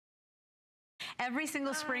Every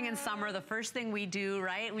single spring and summer, the first thing we do,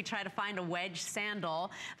 right, we try to find a wedge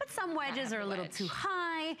sandal, but some wedges are a little too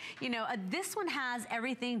high. You know, this one has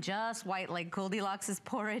everything just white, like Goldilocks'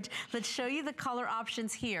 porridge. Let's show you the color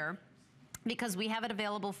options here, because we have it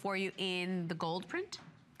available for you in the gold print.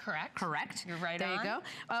 Correct. Correct. You're right there on. There you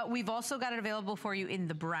go. We've also got it available for you in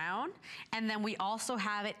the brown, and then we also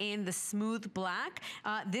have it in the smooth black.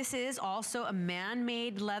 This is also a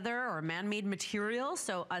man-made leather or man-made material,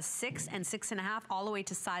 so a 6 and 6.5 all the way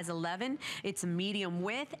to size 11. It's a medium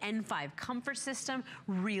width, N5 comfort system.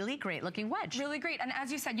 Really great looking wedge. Really great. And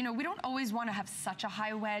as you said, you know, we don't always want to have such a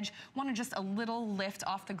high wedge. Want to just a little lift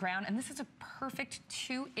off the ground, and this is a perfect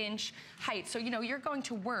 2-inch height. So, you know, you're going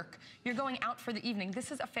to work, you're going out for the evening.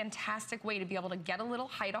 This is a fantastic way to be able to get a little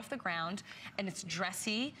height off the ground, and it's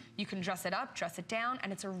dressy. You can dress it up, dress it down,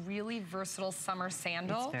 and it's a really versatile summer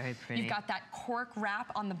sandal. It's very pretty. You've got that cork wrap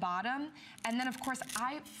on the bottom, and then of course,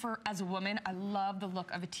 as a woman, I love the look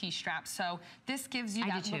of a T-strap. So this gives you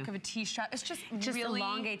that look of a T-strap. It's just really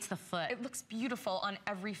elongates the foot. It looks beautiful on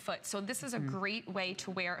every foot. So this is a great way to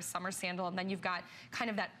wear a summer sandal, and then you've got kind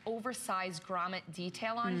of that oversized grommet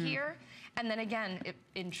detail on here. And then again,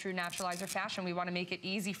 in true Naturalizer fashion, we want to make it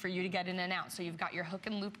easy for you to get in and out. So you've got your hook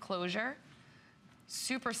and loop closure.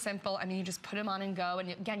 Super simple. I mean, you just put them on and go. And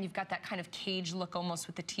again, you've got that kind of cage look almost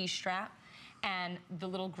with the T-strap and the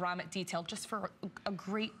little grommet detail, just for a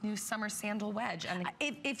great new summer sandal wedge. And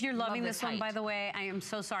if you're loving this one, by the way, I am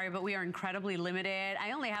so sorry, but we are incredibly limited.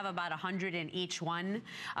 I only have about 100 in each one.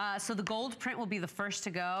 So the gold print will be the first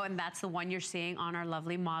to go, and that's the one you're seeing on our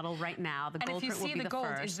lovely model right now. The gold print will be the first.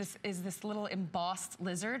 And if you see the gold is this little embossed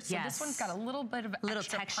lizard. So this one's got a little bit of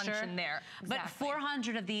extra texture punch in there. Exactly. But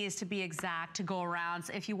 400 of these to be exact to go around.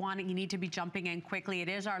 So if you want it, you need to be jumping in quickly. It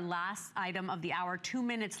is our last item of the hour. 2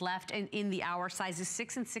 minutes left in the hour. Sizes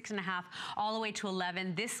 6 and 6.5 all the way to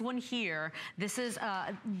 11. This one here, this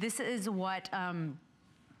is what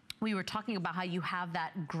we were talking about, how you have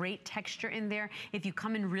that great texture in there. If you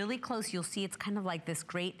come in really close, you'll see it's kind of like this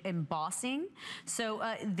great embossing. So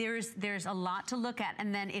there's a lot to look at.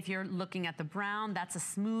 And then if you're looking at the brown, that's a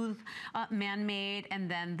smooth man-made,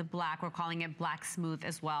 and then the black, we're calling it black smooth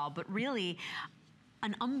as well. But really,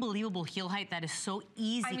 an unbelievable heel height that is so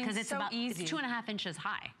easy, because it's 2.5 inches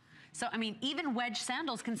high. So, I mean, even wedge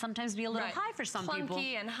sandals can sometimes be a little high for some people.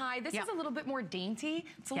 Clunky and high. This is a little bit more dainty.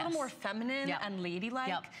 It's a little more feminine and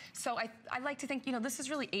ladylike. So I like to think, you know, this is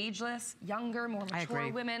really ageless, younger, more mature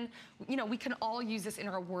women. You know, we can all use this in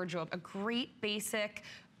our wardrobe. A great basic.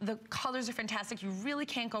 The colors are fantastic. You really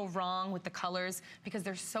can't go wrong with the colors, because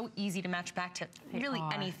they're so easy to match back to really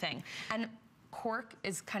anything. And cork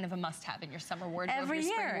is kind of a must-have in your summer wardrobe, your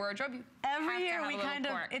spring wardrobe. Every year we kind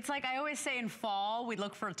of, it's like I always say in fall, we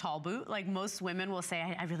look for a tall boot. Like most women will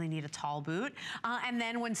say, I really need a tall boot. And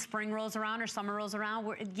then when spring rolls around or summer rolls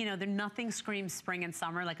around, you know, nothing screams spring and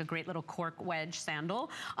summer like a great little cork wedge sandal.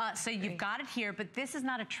 So you've got it here, but this is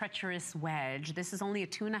not a treacherous wedge. This is only a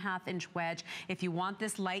 2.5 inch wedge. If you want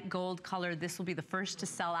this light gold color, this will be the first to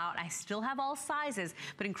sell out. I still have all sizes,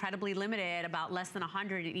 but incredibly limited, about less than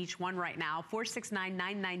 100 in each one right now.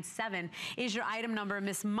 469-997 is your item number.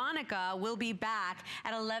 Miss Monica will be back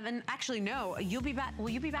at 11. Actually, no, you'll be back. Will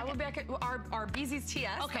you be back? I will be back at our BZ's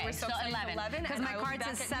TS. Okay, so 11. Because my card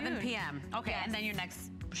says 7 p.m. Okay, and then your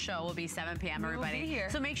next show will be 7 p.m. everybody. We'll be here.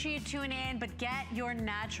 So make sure you tune in, but get your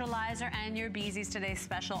Naturalizer and your BZ's Today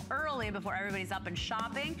special early before everybody's up and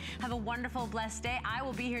shopping. Have a wonderful, blessed day. I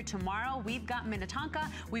will be here tomorrow. We've got Minnetonka.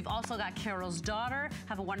 We've also got Carol's daughter.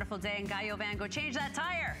 Have a wonderful day, and Gallo Van, go change that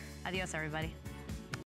tire. Adios, everybody.